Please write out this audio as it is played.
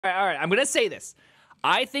All right, I'm going to say this.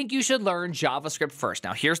 I think you should learn JavaScript first.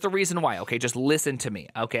 Now, here's the reason why. Okay, just listen to me.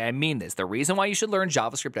 Okay, I mean this. The reason why you should learn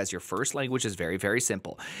JavaScript as your first language is very, very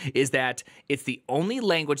simple. Is that it's the only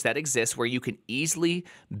language that exists where you can easily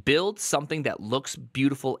build something that looks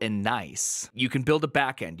beautiful and nice. You can build a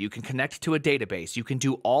backend. You can connect to a database. You can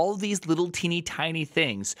do all these little teeny tiny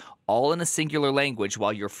things all in a singular language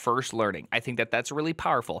while you're first learning. I think that that's really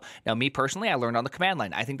powerful. Now, me personally, I learned on the command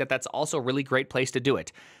line. I think that that's also a really great place to do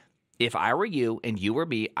it. If I were you and you were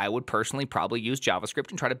me, I would personally probably use JavaScript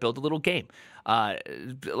and try to build a little game.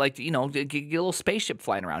 Like, you know, get a little spaceship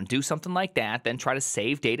flying around, do something like that, then try to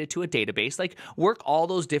save data to a database, like work all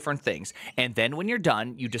those different things. And then when you're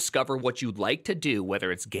done, you discover what you'd like to do,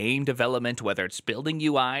 whether it's game development, whether it's building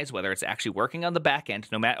UIs, whether it's actually working on the back end,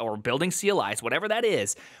 no matter, or building CLIs, whatever that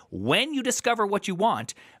is. When you discover what you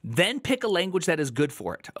want, then pick a language that is good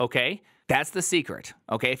for it, okay? That's the secret,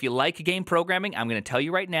 okay? If you like game programming, I'm going to tell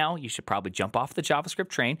you right now, you should probably jump off the JavaScript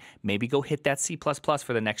train, maybe go hit that C++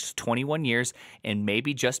 for the next 21 years, and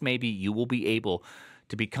maybe, just maybe, you will be able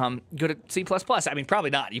to become good at C++. I mean, probably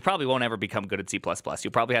not. You probably won't ever become good at C++.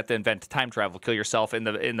 You'll probably have to invent time travel, kill yourself in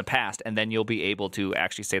the past, and then you'll be able to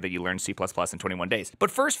actually say that you learned C++ in 21 days. But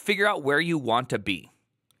first, figure out where you want to be.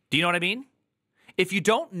 Do you know what I mean? If you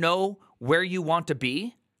don't know where you want to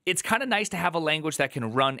be, it's kind of nice to have a language that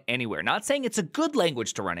can run anywhere. Not saying it's a good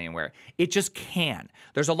language to run anywhere. It just can.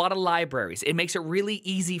 There's a lot of libraries. It makes it really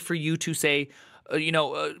easy for you to say,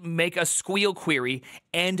 make a squeal query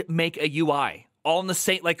and make a UI all in the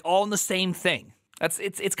same thing.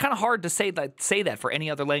 It's kind of hard to say that for any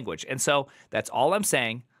other language. And so that's all I'm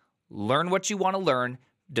saying. Learn what you want to learn,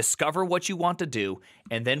 discover what you want to do,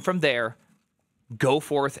 and then from there, go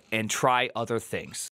forth and try other things.